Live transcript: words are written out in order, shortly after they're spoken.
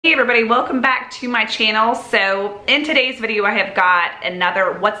Hey everybody, welcome back to my channel. So in today's video I have got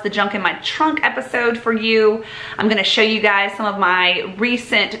another What's the Junk in My Trunk episode for you. I'm going to show you guys some of my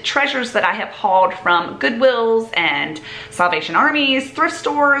recent treasures that I have hauled from Goodwills and Salvation Armies, thrift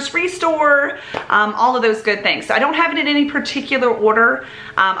stores, Restore, all of those good things. So I don't have it in any particular order.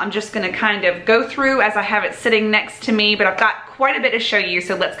 I'm just going to kind of go through as I have it sitting next to me, but I've got quite a bit to show you,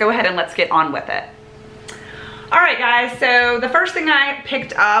 so let's go ahead and let's get on with it. Alright guys, so the first thing I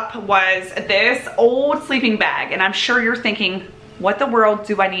picked up was this old sleeping bag, and I'm sure you're thinking, what the world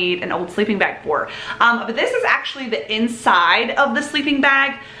do I need an old sleeping bag for? But this is actually the inside of the sleeping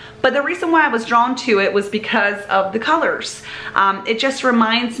bag, but the reason why I was drawn to it was because of the colors. It just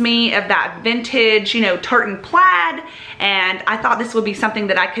reminds me of that vintage, you know, tartan plaid, and I thought this would be something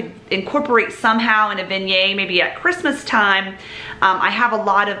that I could incorporate somehow in a vignette, maybe at Christmas time. I have a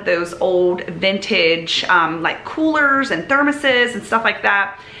lot of those old vintage like coolers and thermoses and stuff like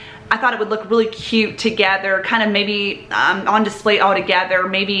that. I thought it would look really cute together, kind of maybe on display all together,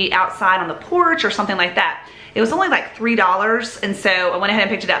 maybe outside on the porch or something like that. It was only like $3, and so I went ahead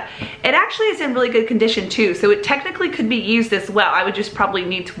and picked it up. It actually is in really good condition too, so it technically could be used as well. I would just probably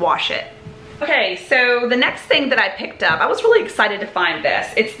need to wash it. Okay, so the next thing that I picked up, I was really excited to find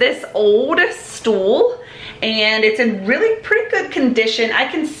this. It's this old stool, and it's in really pretty good condition. I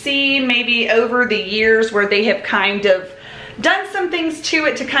can see maybe over the years where they have kind of done some things to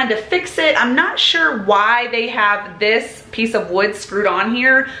it to kind of fix it. I'm not sure why they have this piece of wood screwed on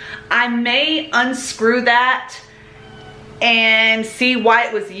here. I may unscrew that and see why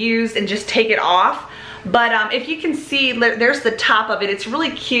it was used and just take it off. But if you can see, there's the top of it. It's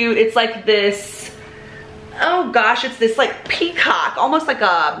really cute. It's like this, oh gosh, it's this like peacock, almost like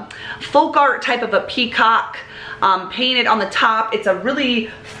a folk art type of a peacock. Painted on the top. It's a really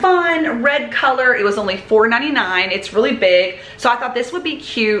fun red color. It was only $4.99. It's really big. So I thought this would be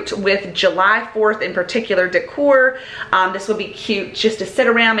cute with July 4th in particular decor. This would be cute just to sit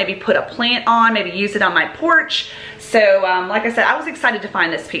around, maybe put a plant on, maybe use it on my porch. So like I said, I was excited to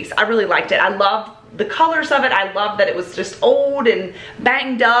find this piece. I really liked it. I love the colors of it. I love that it was just old and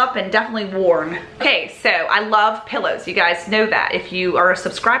banged up and definitely worn. Okay, so I love pillows. You guys know that if you are a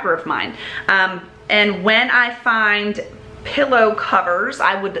subscriber of mine. And when I find pillow covers,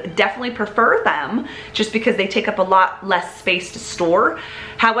 I would definitely prefer them just because they take up a lot less space to store.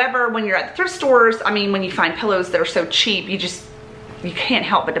 However, when you're at the thrift stores, I mean, when you find pillows that are so cheap, you can't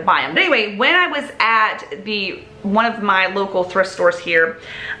help but to buy them. But anyway, when I was at one of my local thrift stores here,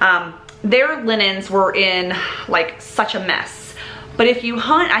 their linens were in like such a mess. But if you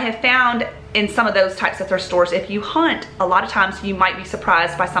hunt, I have found in some of those types of thrift stores, if you hunt, a lot of times you might be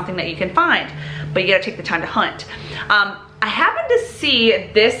surprised by something that you can find, but you gotta take the time to hunt. I happened to see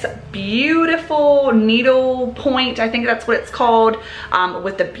this beautiful needle point, I think that's what it's called,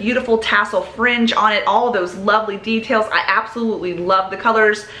 with the beautiful tassel fringe on it, all those lovely details. I absolutely love the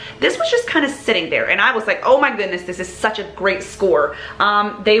colors. This was just kind of sitting there, and I was like, oh my goodness, this is such a great score.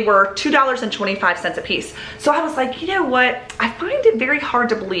 They were $2.25 a piece. So I was like, you know what? I find it very hard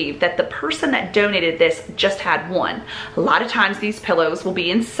to believe that the person that donated this just had one. A lot of times these pillows will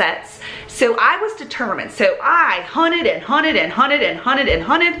be in sets. So I was determined. So I hunted and hunted and hunted and hunted and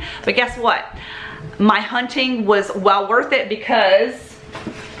hunted. But guess what? My hunting was well worth it because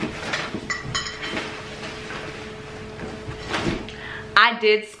I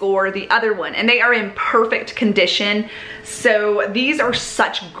did score the other one, and they are in perfect condition. So these are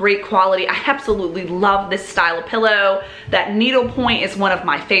such great quality. I absolutely love this style of pillow. That needle point is one of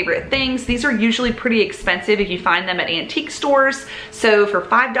my favorite things. These are usually pretty expensive if you find them at antique stores. So for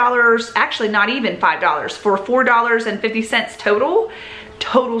 $5, actually not even $5, for $4.50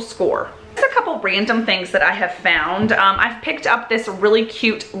 total score. There's a couple random things that I have found. I've picked up this really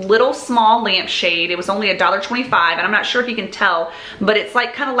cute little small lampshade. It was only $1.25, and I'm not sure if you can tell, but it's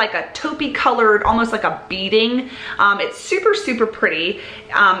like kind of like a taupey colored, almost like a beading. It's super, super pretty.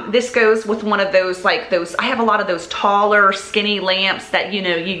 This goes with one of those, like those, I have a lot of those taller, skinny lamps that, you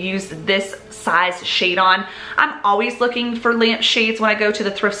know, you use this size shade on. I'm always looking for lamp shades when I go to the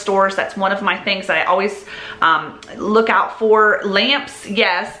thrift stores. That's one of my things that I always look out for. Lamps,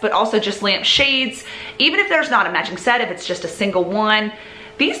 yes, but also just lamp shades. Even if there's not a matching set, if it's just a single one,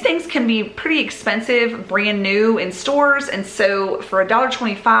 these things can be pretty expensive, brand new in stores. And so for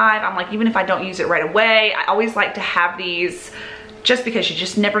 $1.25, I'm like, even if I don't use it right away, I always like to have these just because you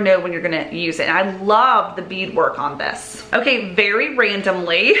just never know when you're gonna use it. And I love the beadwork on this. Okay, very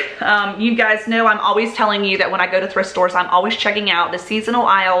randomly, you guys know I'm always telling you that when I go to thrift stores, I'm always checking out the seasonal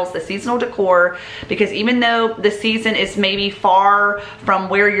aisles, the seasonal decor, because even though the season is maybe far from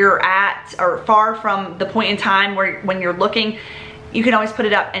where you're at, or far from the point in time when you're looking, you can always put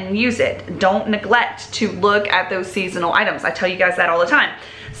it up and use it. Don't neglect to look at those seasonal items. I tell you guys that all the time.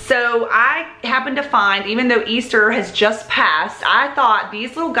 So I happened to find, even though Easter has just passed, I thought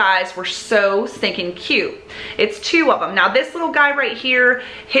these little guys were so stinking cute. It's 2 of them. Now this little guy right here,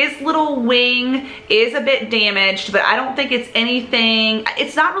 his little wing is a bit damaged, but I don't think it's anything,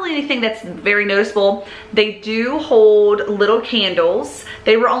 it's not really anything that's very noticeable. They do hold little candles.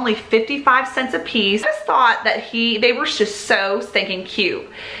 They were only 55 cents a piece. I just thought that they were just so stinking cute.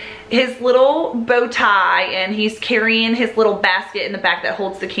 His little bow tie, and he's carrying his little basket in the back that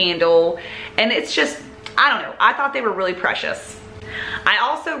holds the candle, and it's just, I don't know, I thought they were really precious. I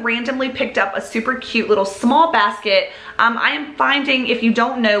also randomly picked up a super cute little small basket. I am finding, if you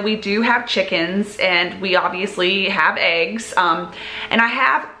don't know, we do have chickens, and we obviously have eggs, and I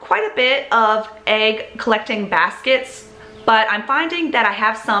have quite a bit of egg collecting baskets, but I'm finding that I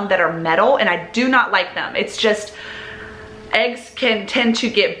have some that are metal, and I do not like them. It's just, eggs can tend to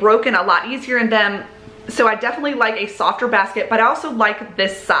get broken a lot easier in them. So I definitely like a softer basket, but I also like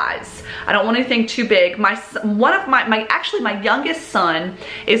this size. I don't want anything too big. Actually my youngest son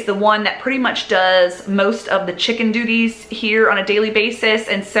is the one that pretty much does most of the chicken duties here on a daily basis.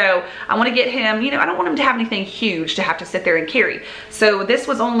 And so I want to get him, you know, I don't want him to have anything huge to have to sit there and carry. So this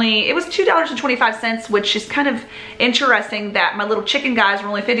was only, it was $2.25, which is kind of interesting that my little chicken guys were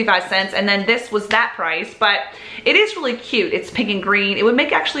only 55 cents and then this was that price, but it is really cute. It's pink and green. It would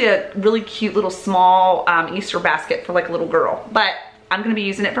make actually a really cute little small Easter basket for like a little girl, but I'm gonna be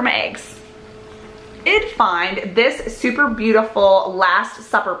using it for my eggs. I did find this super beautiful Last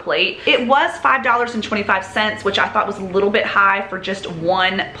Supper plate. It was $5.25, which I thought was a little bit high for just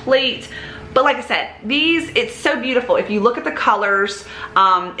one plate. But like I said, it's so beautiful. If you look at the colors,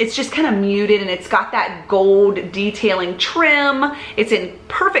 it's just kind of muted and it's got that gold detailing trim. It's in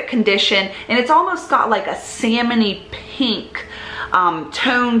perfect condition and it's almost got like a salmony pink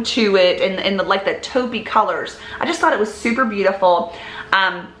tone to it and like the taupey colors. I just thought it was super beautiful.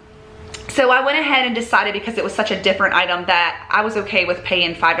 So I went ahead and decided, because it was such a different item, that I was okay with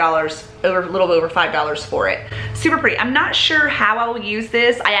paying $5, a little over $5 for it. Super pretty. I'm not sure how I will use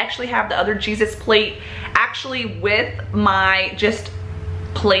this. I actually have the other Jesus plate actually with my just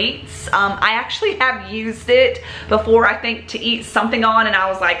plates. I actually have used it before, I think, to eat something on, and I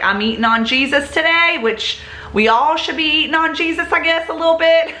was like, I'm eating on Jesus today, which we all should be eating on Jesus, I guess, a little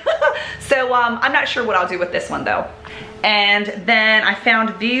bit. So I'm not sure what I'll do with this one though. And then I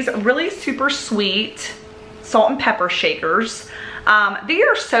found these really super sweet salt and pepper shakers. They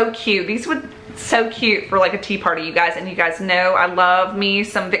are so cute. These would so cute for like a tea party, you guys. And you guys know I love me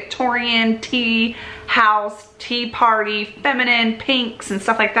some Victorian tea house, tea party, feminine pinks and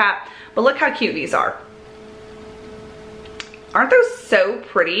stuff like that. But look how cute these are. Aren't those so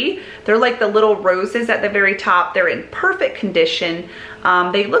pretty? They're like the little roses at the very top. They're in perfect condition.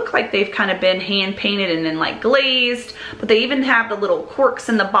 They look like they've kind of been hand painted and then like glazed, but they even have the little corks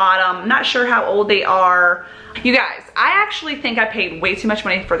in the bottom. I'm not sure how old they are. You guys, I actually think I paid way too much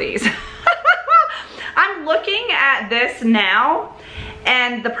money for these. I'm looking at this now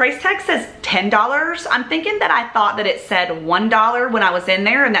and the price tag says $10. I'm thinking that I thought that it said $1 when I was in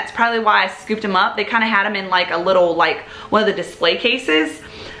there, and that's probably why I scooped them up. They kind of had them in like a little, like one of the display cases.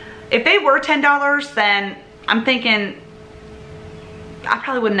 If they were $10, then I'm thinking I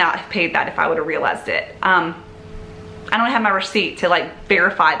probably would not have paid that if I would have realized it. I don't have my receipt to like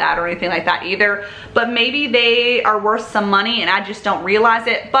verify that or anything like that either, but maybe they are worth some money and I just don't realize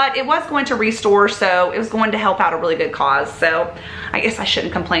it. But it was going to restore, so it was going to help out a really good cause, so I guess I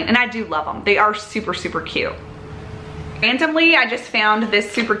shouldn't complain. And I do love them. They are super, super cute. Randomly, I just found this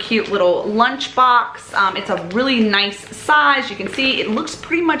super cute little lunch box. It's a really nice size. You can see it looks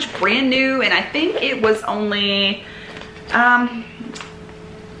pretty much brand new, and I think it was only, I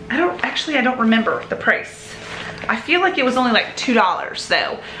don't remember the price. I feel like it was only like $2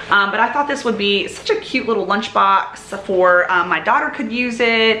 though. But I thought this would be such a cute little lunchbox for my daughter could use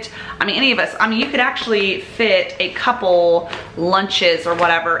it. I mean, any of us. I mean, you could actually fit a couple lunches or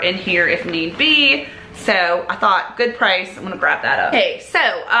whatever in here if need be. So I thought, good price, I'm gonna grab that up. Okay, so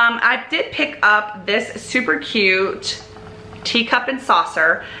I did pick up this super cute teacup and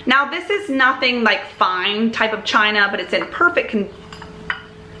saucer. Now this is nothing like fine type of china, but it's in perfect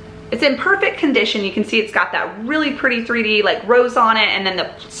condition. You can see it's got that really pretty 3D like rose on it, and then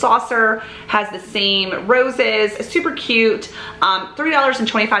the saucer has the same roses. Super cute.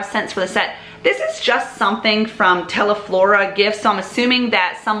 $3.25 for the set. This is just something from Teleflora Gifts, so I'm assuming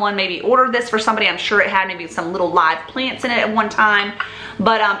that someone maybe ordered this for somebody. I'm sure it had maybe some little live plants in it at one time,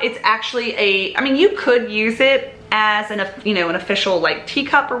 but it's actually I mean, you could use it as an, you know, an official like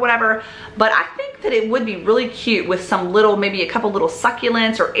teacup or whatever, but I think that it would be really cute with some little, maybe a couple little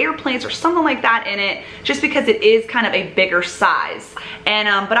succulents or airplanes or something like that in it, just because it is kind of a bigger size.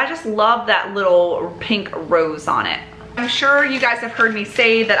 And but I just love that little pink rose on it. I'm sure you guys have heard me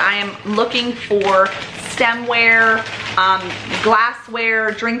say that I am looking for stemware,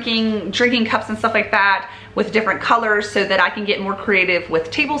 glassware, drinking cups and stuff like that with different colors so that I can get more creative with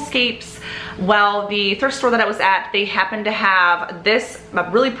tablescapes. Well, the thrift store that I was at, they happened to have a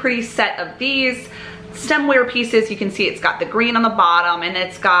really pretty set of these stemware pieces. You can see it's got the green on the bottom and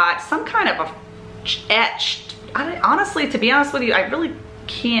it's got some kind of a etched, honestly, to be honest with you, I really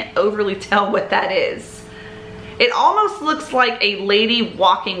can't overly tell what that is. It almost looks like a lady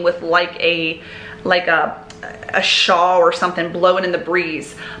walking with like a shawl or something blowing in the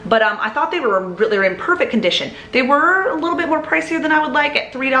breeze. But I thought they were in perfect condition. They were a little bit more pricier than I would like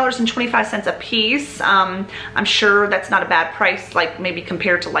at $3.25 a piece. I'm sure that's not a bad price, like maybe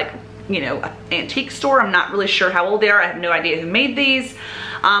compared to like, you know, an antique store. I'm not really sure how old they are. I have no idea who made these.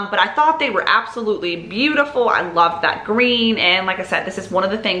 But I thought they were absolutely beautiful. I loved that green. And like I said, this is one of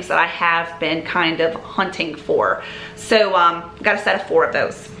the things that I have been kind of hunting for. So got a set of 4 of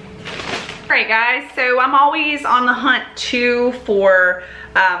those. All right, guys, so I'm always on the hunt too for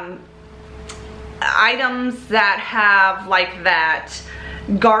items that have like that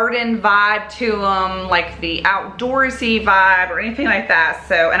garden vibe to them, like the outdoorsy vibe or anything like that.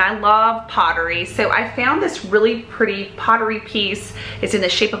 So, and I love pottery. So I found this really pretty pottery piece. It's in the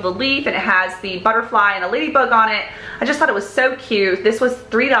shape of a leaf and it has the butterfly and a ladybug on it. I just thought it was so cute. This was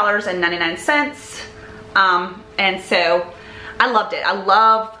 $3.99. And so I loved it. I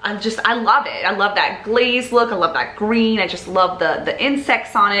love it. I love that glazed look. I love that green. I just love the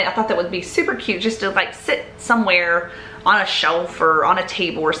insects on it. I thought that would be super cute just to like sit somewhere on a shelf or on a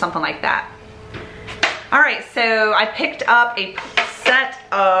table or something like that. All right, so I picked up a set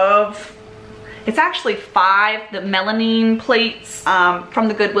of, it's actually 5, the melamine plates from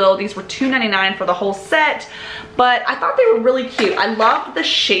the Goodwill. These were $2.99 for the whole set, but I thought they were really cute. I loved the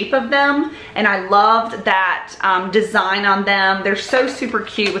shape of them and I loved that design on them. They're so super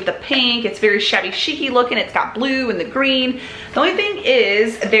cute with the pink. It's very shabby chic-y looking. It's got blue and the green. The only thing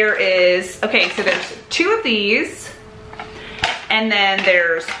is okay, so there's 2 of these and then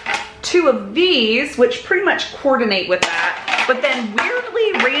there's 2 of these, which pretty much coordinate with that. But then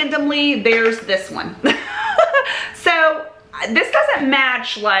weirdly, randomly, there's this one. So this doesn't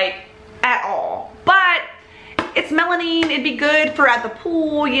match like at all, but it's melamine. It'd be good for at the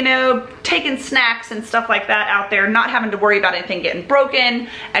pool, you know, taking snacks and stuff like that out there, not having to worry about anything getting broken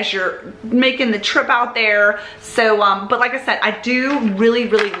as you're making the trip out there. So, but like I said, I do really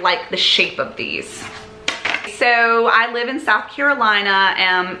like the shape of these. So I live in South Carolina,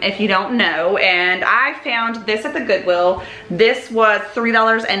 if you don't know, and I found this at the Goodwill. This was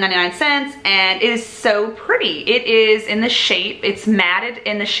 $3.99 and it is so pretty. It is in the shape, it's matted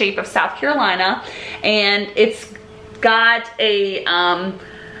in the shape of South Carolina, and it's got a,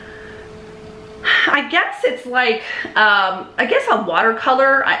 I guess it's like, I guess a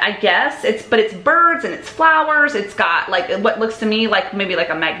watercolor, I guess. But it's birds and it's flowers. It's got like what looks to me like maybe like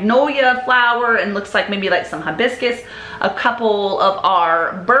a magnolia flower and looks like maybe like some hibiscus, a couple of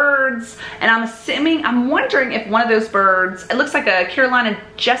our birds. And I'm wondering if one of those birds, it looks like a Carolina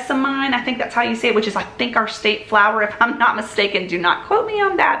jessamine, I think that's how you say it, which is I think our state flower, if I'm not mistaken. Do not quote me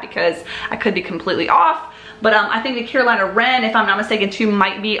on that because I could be completely off. But I think the Carolina wren, if I'm not mistaken too,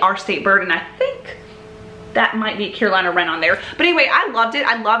 might be our state bird, and I think that might be Carolina wren on there. But anyway, I loved it.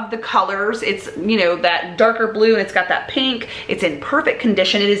 I loved the colors. It's, you know, that darker blue and it's got that pink. It's in perfect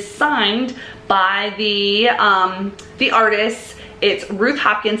condition. It is signed by the artist. It's Ruth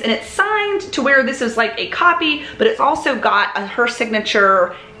Hopkins, and it's signed to where this is like a copy, but it's also got her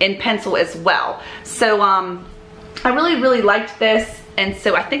signature in pencil as well. So I really liked this. And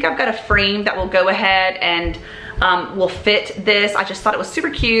so I think I've got a frame that will go ahead and will fit this. I just thought it was super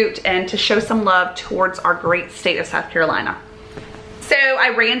cute and to show some love towards our great state of South Carolina. So I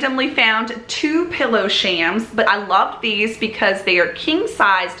randomly found 2 pillow shams, but I loved these because they are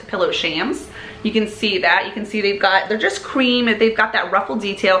king-sized pillow shams. You can see that. You can see they're just cream. They've got that ruffled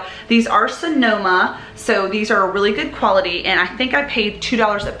detail. These are Sonoma, so these are a really good quality, and I think I paid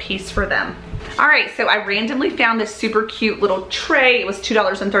 $2 a piece for them. All right, so I randomly found this super cute little tray. It was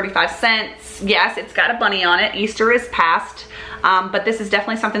 $2.35. Yes, it's got a bunny on it. Easter is past, but this is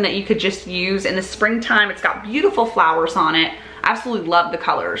definitely something that you could just use in the springtime. It's got beautiful flowers on it. Absolutely love the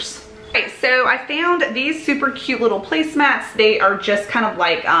colors. Okay, so I found these super cute little placemats. They are just kind of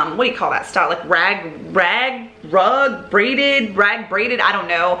like, what do you call that style? Like rag braided, I don't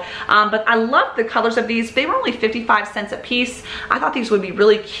know. But I love the colors of these. They were only 55 cents a piece. I thought these would be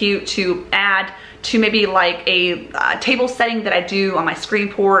really cute to add to maybe like a table setting that I do on my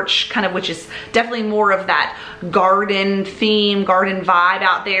screen porch, kind of, which is definitely more of that garden theme, garden vibe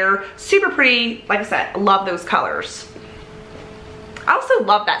out there. Super pretty. Like I said, I love those colors. I also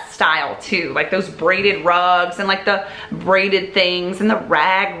love that style too, like those braided rugs and like the braided things and the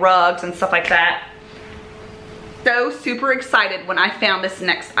rag rugs and stuff like that. So super excited when I found this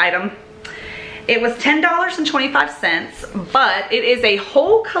next item. It was $10.25, but it is a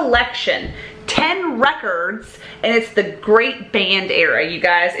whole collection, 10 records, and it's the Great Band era, you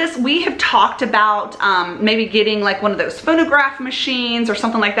guys. We have talked about maybe getting like one of those phonograph machines or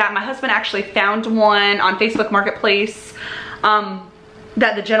something like that. My husband actually found one on Facebook Marketplace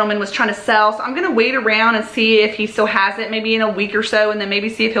that the gentleman was trying to sell. So I'm gonna wait around and see if he still has it, maybe in a week or so, and then maybe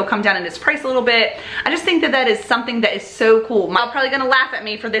see if he'll come down in his price a little bit. I just think that that is something that is so cool. Y'all probably gonna laugh at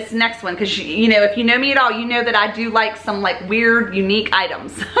me for this next one, because you know, if you know me at all, you know that I do like some like weird, unique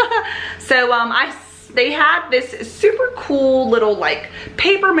items. So they had this super cool little like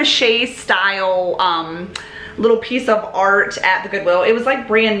paper mache style little piece of art at the Goodwill. It was like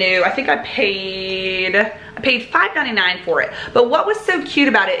brand new. I think I paid $5.99 for it. But what was so cute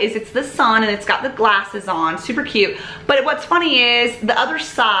about it is it's the sun and it's got the glasses on, super cute. But what's funny is the other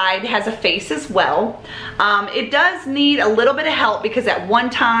side has a face as well. It does need a little bit of help because at one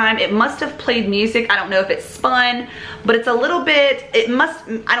time it must have played music. I don't know if it's spun, but it's a little bit,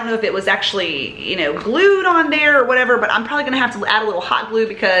 I don't know if it was actually, you know, glued on there or whatever, but I'm probably gonna have to add a little hot glue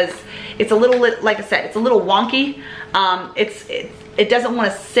because it's a little, like I said, it's a little wonky. It doesn't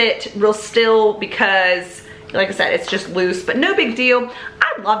want to sit real still because, like I said, it's just loose, but no big deal.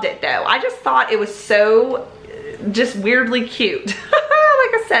 I loved it though. I just thought it was so just weirdly cute. Like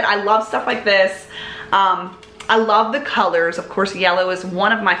I said, I love stuff like this. I love the colors. Of course, yellow is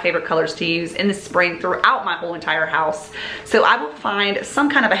one of my favorite colors to use in the spring throughout my whole entire house. So I will find some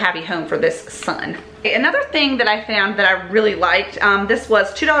kind of a happy home for this sun. Another thing that I found that I really liked, this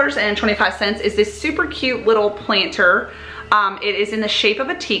was $2.25, is this super cute little planter. It is in the shape of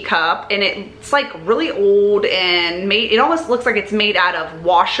a teacup, and it's like really old and it almost looks like it's made out of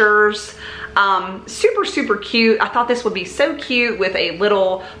washers. Super cute. I thought this would be so cute with a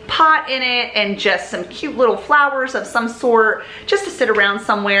little pot in it and just some cute little flowers of some sort just to sit around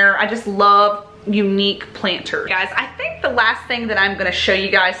somewhere. I just love unique planters. Guys, I think the last thing that I'm gonna show you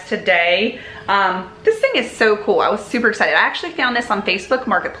guys today, this thing is so cool. I was super excited. I actually found this on Facebook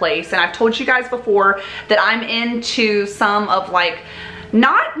Marketplace, and I've told you guys before that I'm into some of like,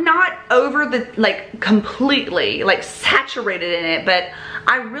 not over the, like completely like saturated in it, but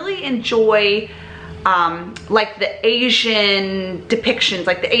I really enjoy like the Asian depictions,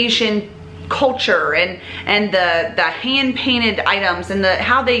 like the Asian culture and the hand painted items and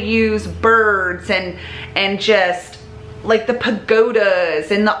how they use birds and just like the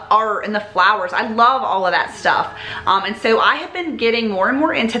pagodas and the art and the flowers. I love all of that stuff. And so I have been getting more and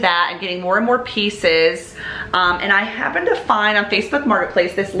more into that and getting more and more pieces. And I happened to find on Facebook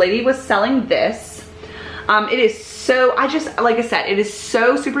Marketplace, this lady was selling this. It is so, like I said, it is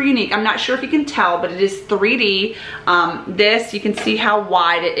so super unique. I'm not sure if you can tell, but it is 3D. This, you can see how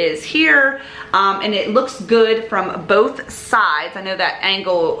wide it is here. And it looks good from both sides. I know that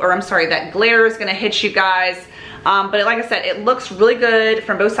angle, or I'm sorry, that glare is gonna hit you guys. But like I said, it looks really good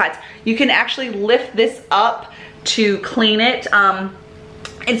from both sides. You can actually lift this up to clean it.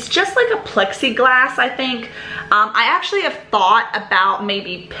 It's just like a plexiglass, I think. I actually have thought about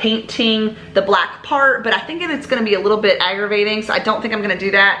maybe painting the black part, but I think it's gonna be a little bit aggravating, so I don't think I'm gonna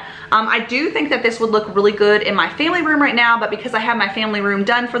do that. I do think that this would look really good in my family room right now, but because I have my family room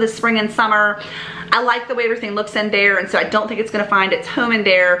done for the spring and summer, I like the way everything looks in there, and so I don't think it's gonna find its home in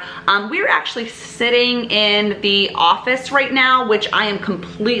there. We're actually sitting in the office right now, which I am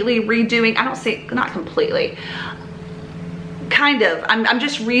completely redoing. I don't say, not completely. Kind of, I'm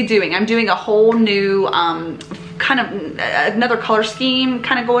just redoing. I'm doing a whole new kind of another color scheme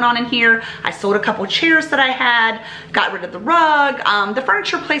kind of going on in here. I sold a couple chairs that I had, got rid of the rug. The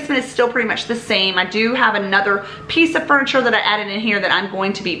furniture placement is still pretty much the same. I do have another piece of furniture that I added in here that I'm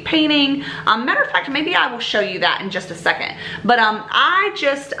going to be painting. Matter of fact, maybe I will show you that in just a second. But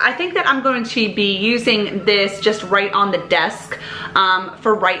I think that I'm going to be using this just right on the desk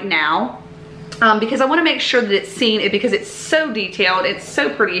for right now. Because I want to make sure that it's seen, because it's so detailed, it's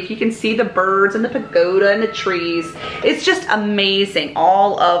so pretty. If you can see the birds and the pagoda and the trees, it's just amazing.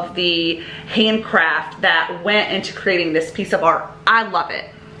 All of the handcraft that went into creating this piece of art. I love it.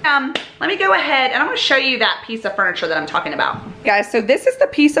 Let me go ahead and I'm gonna show you that piece of furniture that I'm talking about. Guys, so this is the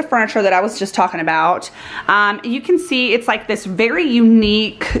piece of furniture that I was just talking about. You can see it's like this very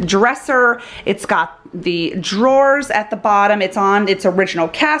unique dresser. It's got the drawers at the bottom. It's on its original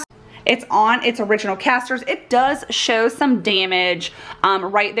cast. It's on its original casters. It does show some damage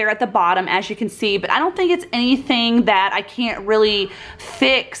right there at the bottom, as you can see, but I don't think it's anything that I can't really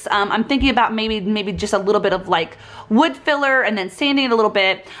fix. I'm thinking about maybe just a little bit of like wood filler and then sanding it a little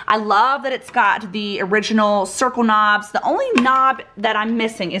bit. I love that it's got the original circle knobs. The only knob that I'm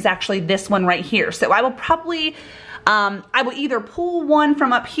missing is actually this one right here. So I will probably I will either pull one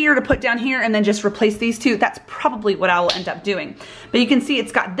from up here to put down here and then just replace these two. That's probably what I will end up doing. But you can see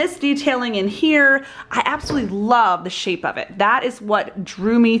it's got this detailing in here. I absolutely love the shape of it. That is what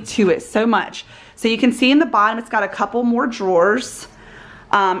drew me to it so much. So you can see in the bottom, it's got a couple more drawers.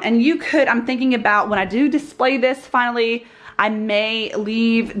 And you could, I'm thinking about when I do display this finally, I may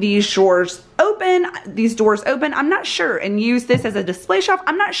leave these doors open, I'm not sure, and use this as a display shelf.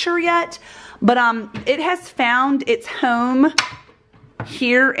 I'm not sure yet. But it has found its home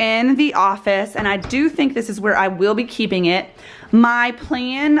here in the office, and I do think this is where I will be keeping it. My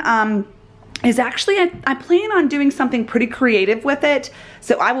plan is actually, I plan on doing something pretty creative with it,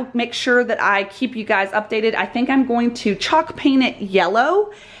 so I will make sure that I keep you guys updated. I think I'm going to chalk paint it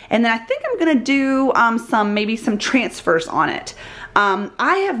yellow, and then I think I'm gonna do maybe some transfers on it.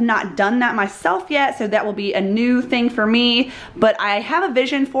 I have not done that myself yet, so that will be a new thing for me, but I have a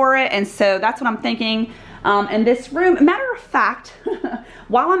vision for it, and so that's what I'm thinking. And this room, matter of fact,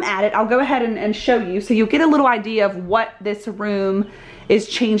 while I'm at it, I'll go ahead and show you so you'll get a little idea of what this room is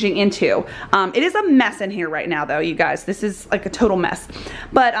changing into. It is a mess in here right now though, you guys. This is like a total mess.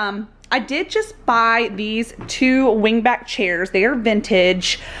 But I did just buy these two wingback chairs. They are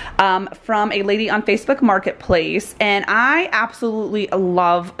vintage from a lady on Facebook Marketplace, and I absolutely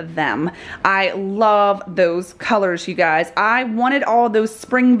love them. I love those colors, you guys. I wanted all those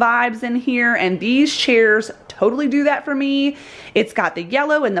spring vibes in here, and these chairs totally do that for me. It's got the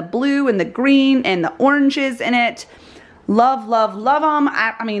yellow and the blue and the green and the oranges in it. Love, love, love them.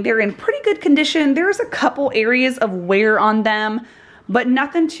 I mean, they're in pretty good condition. There's a couple areas of wear on them, but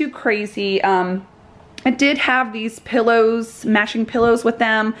nothing too crazy. I did have these pillows, matching pillows with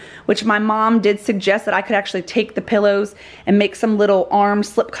them, which my mom did suggest that I could actually take the pillows and make some little arm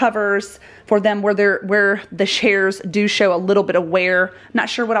slip covers for them where the chairs do show a little bit of wear. Not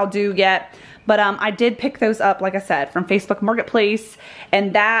sure what I'll do yet, but I did pick those up, like I said, from Facebook Marketplace,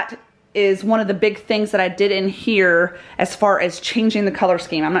 and that is one of the big things that I did in here as far as changing the color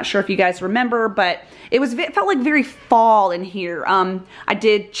scheme. I'm not sure if you guys remember, but it felt like very fall in here. I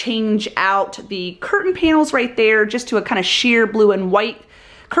did change out the curtain panels right there just to a kind of sheer blue and white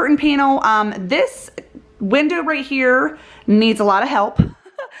curtain panel. This window right here needs a lot of help.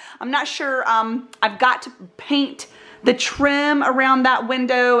 I'm not sure, I've got to paint the trim around that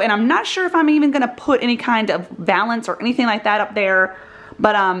window, and I'm not sure if I'm even gonna put any kind of valance or anything like that up there.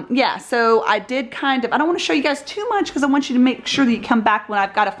 But yeah, so I did kind of, I don't want to show you guys too much because I want you to make sure that you come back when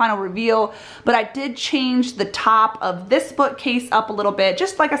I've got a final reveal, but I did change the top of this bookcase up a little bit,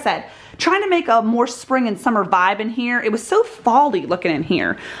 just like I said, trying to make a more spring and summer vibe in here. It was so fall-y looking in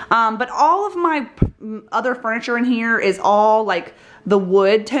here. But all of my other furniture in here is all like the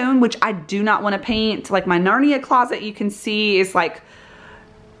wood tone, which I do not want to paint. Like my Narnia closet, you can see, is like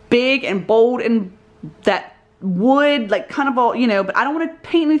big and bold and that wood, like kind of all, you know, but I don't want to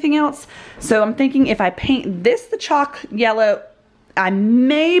paint anything else. So I'm thinking if I paint this the chalk yellow, I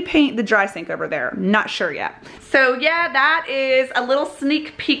may paint the dry sink over there. Not sure yet. So yeah, that is a little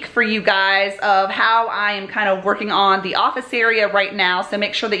sneak peek for you guys of how I am kind of working on the office area right now. So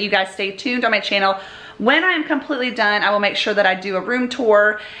make sure that you guys stay tuned on my channel. When I am completely done, I will make sure that I do a room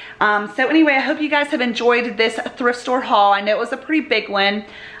tour. So anyway, I hope you guys have enjoyed this thrift store haul. I know it was a pretty big one.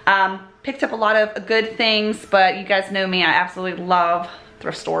 Picked up a lot of good things, but you guys know me, I absolutely love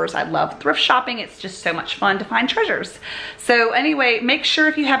thrift stores. I love thrift shopping. It's just so much fun to find treasures. So anyway, make sure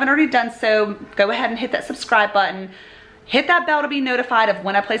if you haven't already done so, go ahead and hit that subscribe button. Hit that bell to be notified of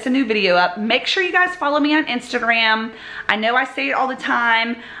when I place a new video up. Make sure you guys follow me on Instagram. I know I say it all the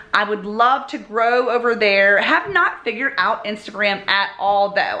time. I would love to grow over there. Have not figured out Instagram at all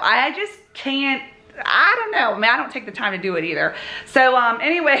though. I just can't, I don't know. I mean, I don't take the time to do it either. So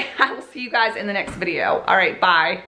anyway, I will see you guys in the next video. All right, bye.